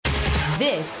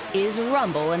This is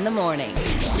Rumble in the Morning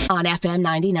on FM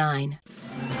 99.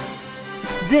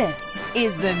 This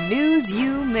is the news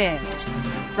you missed.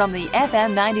 From the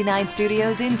FM 99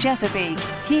 studios in Chesapeake,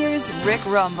 here's Rick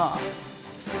Rumble.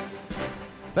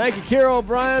 Thank you, Kira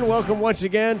O'Brien. Welcome once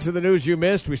again to the news you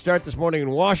missed. We start this morning in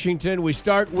Washington. We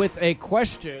start with a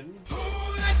question. Who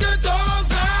let the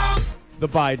dogs out? The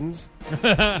Bidens.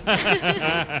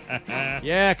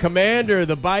 Yeah, Commander,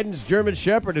 the Biden's German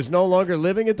Shepherd is no longer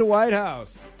living at the White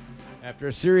House. After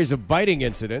a series of biting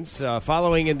incidents,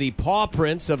 following in the paw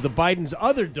prints of the Biden's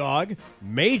other dog,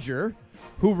 Major,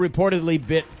 who reportedly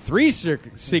bit 3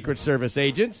 Secret Service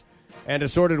agents and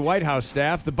assorted White House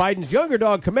staff, the Biden's younger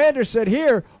dog, Commander, said,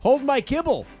 "Here, hold my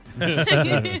kibble."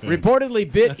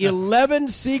 Reportedly bit 11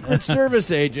 Secret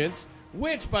Service agents,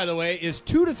 which, by the way, is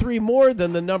 2 to 3 more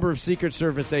than the number of Secret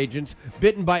Service agents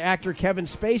bitten by actor Kevin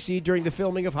Spacey during the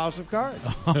filming of House of Cards.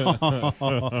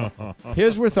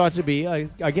 His were thought to be,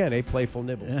 again, a playful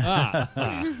nibble.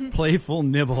 Playful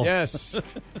nibble. Yes,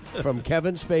 from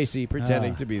Kevin Spacey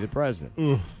pretending to be the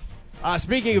president.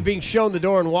 Speaking of being shown the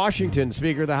door in Washington,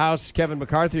 Speaker of the House Kevin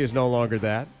McCarthy is no longer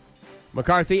that.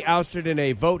 McCarthy ousted in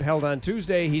a vote held on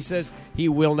Tuesday. He says he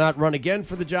will not run again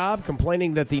for the job,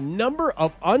 complaining that the number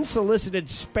of unsolicited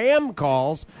spam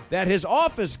calls that his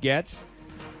office gets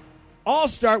all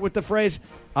start with the phrase,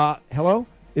 hello,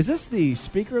 is this the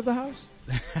Speaker of the House?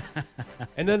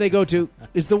 And then they go to,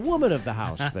 is the woman of the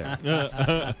house there?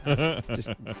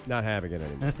 Just not having it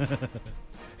anymore.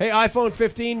 Hey, iPhone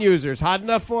 15 users, hot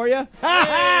enough for you?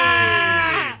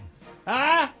 Ha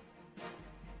ha!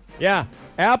 Yeah,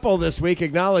 Apple this week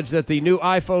acknowledged that the new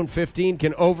iPhone 15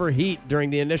 can overheat during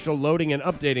the initial loading and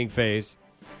updating phase.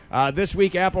 This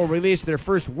week, Apple released their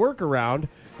first workaround.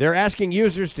 They're asking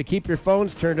users to keep your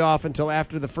phones turned off until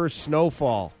after the first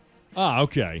snowfall. Ah,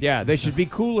 okay. Yeah, they should be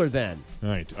cooler then.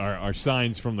 Right. Our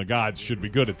signs from the gods should be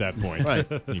good at that point. Right.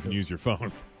 You can use your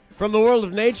phone. From the world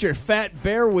of nature, Fat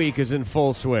Bear Week is in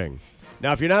full swing.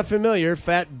 Now, if you're not familiar,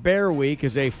 Fat Bear Week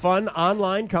is a fun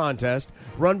online contest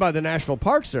run by the National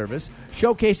Park Service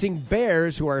showcasing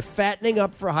bears who are fattening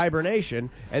up for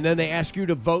hibernation, and then they ask you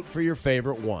to vote for your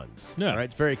favorite ones. Yeah. All right,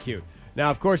 it's very cute. Now,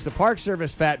 of course, the Park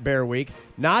Service Fat Bear Week,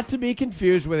 not to be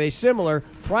confused with a similar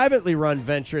privately run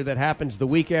venture that happens the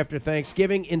week after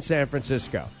Thanksgiving in San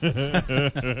Francisco.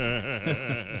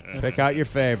 Pick out your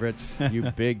favorites, you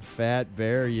big fat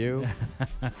bear, you.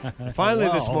 Finally,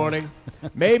 this morning,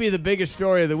 maybe the biggest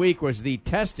story of the week was the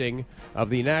testing of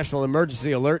the National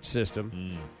Emergency Alert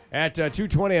System. At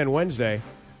 2:20 on Wednesday,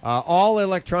 all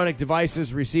electronic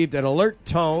devices received an alert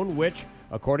tone, which,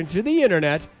 according to the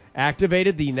Internet,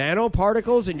 activated the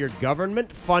nanoparticles in your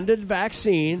government-funded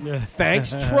vaccine,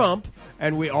 thanks Trump,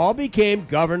 and we all became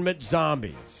government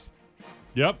zombies.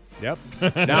 Yep.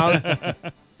 Now,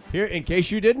 here, in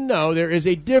case you didn't know, there is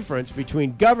a difference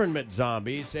between government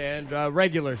zombies and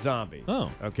regular zombies. Oh.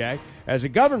 Okay? As a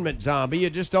government zombie, you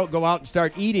just don't go out and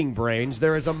start eating brains.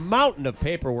 There is a mountain of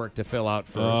paperwork to fill out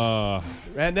first.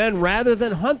 And then, rather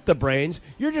than hunt the brains,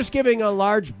 you're just giving a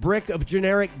large brick of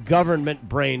generic government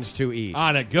brains to eat.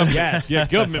 That government. Yes. Yeah,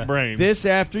 government brain. This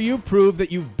after you prove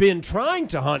that you've been trying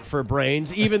to hunt for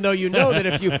brains, even though you know that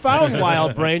if you found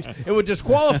wild brains, it would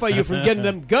disqualify you from getting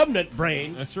them government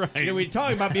brains. That's right. You know, we were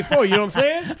talking about before, you know what I'm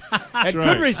saying? And right.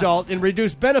 could result in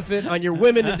reduced benefit on your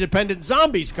Women Independent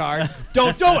Zombies card.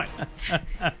 Don't do it.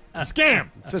 It's a scam.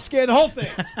 It's a scam, the whole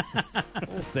thing.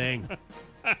 Whole thing.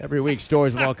 Every week,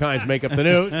 stories of all kinds make up the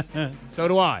news. So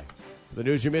do I. For the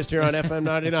news you missed here on FM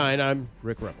 99, I'm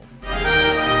Rick Rebel.